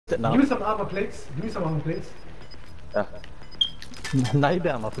now. Give me some armor plates. Give me some armor plates. Knife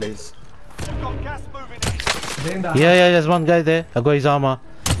armor, please. Got gas moving in. Yeah, there's one guy there. I got his armor.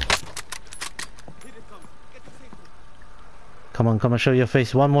 Come on, show your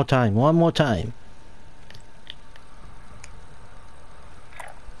face one more time. One more time.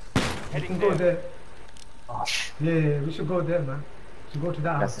 You can go there. Yeah, we should go there, man. We should go to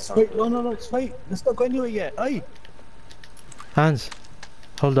that house. Wait, no, wait. Let's not go anywhere yet. Hey. Hans,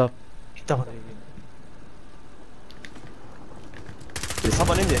 hold up. There's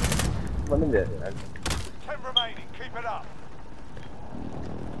someone in there. Someone in there. 10 remaining. Keep it up.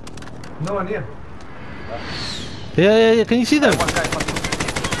 No one here. Yeah. Can you see them? One guy.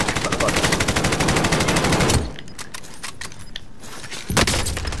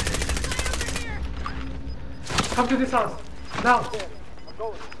 Come to this house. Now.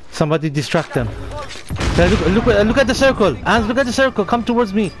 Somebody distract them. Yeah, look at the circle. Hans, look at the circle. Come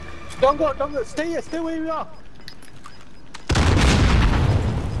towards me. Don't go. Stay here. Stay where you are.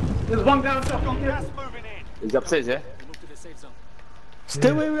 There's one guy on top. Got gas moving in. He's upstairs, yeah?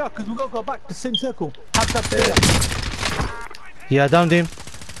 Stay where we are, because we gotta go back to the same circle. Have that there. Yeah, downed him.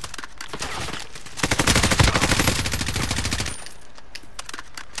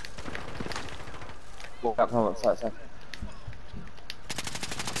 Walk up, come on, side.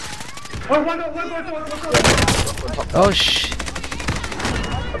 Oh, one. Oh shh.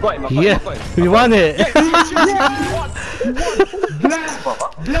 I got him, Yeah, we won it.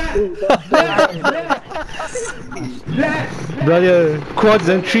 Brother, quads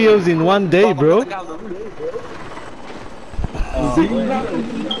and trios in one day, bro.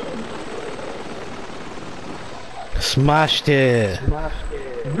 Smashed it.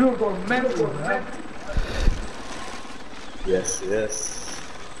 We'll go mental, man. Yes.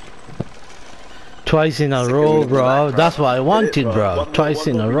 Twice in a row, bro. That's what I wanted, bro. Twice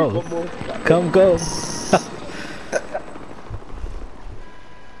in a row. Come go.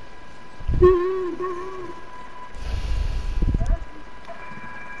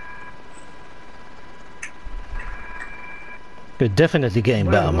 You're definitely getting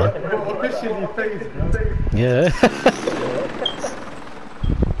better, man. Officially phased, bro. Yeah.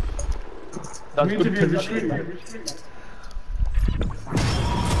 We need to be retreating.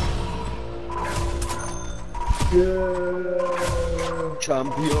 Yeah.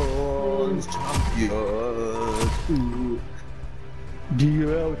 Champions.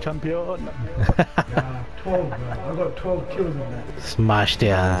 DUL champion. Yeah, 12, bro. I got 12 kills in that. Smashed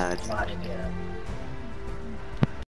it.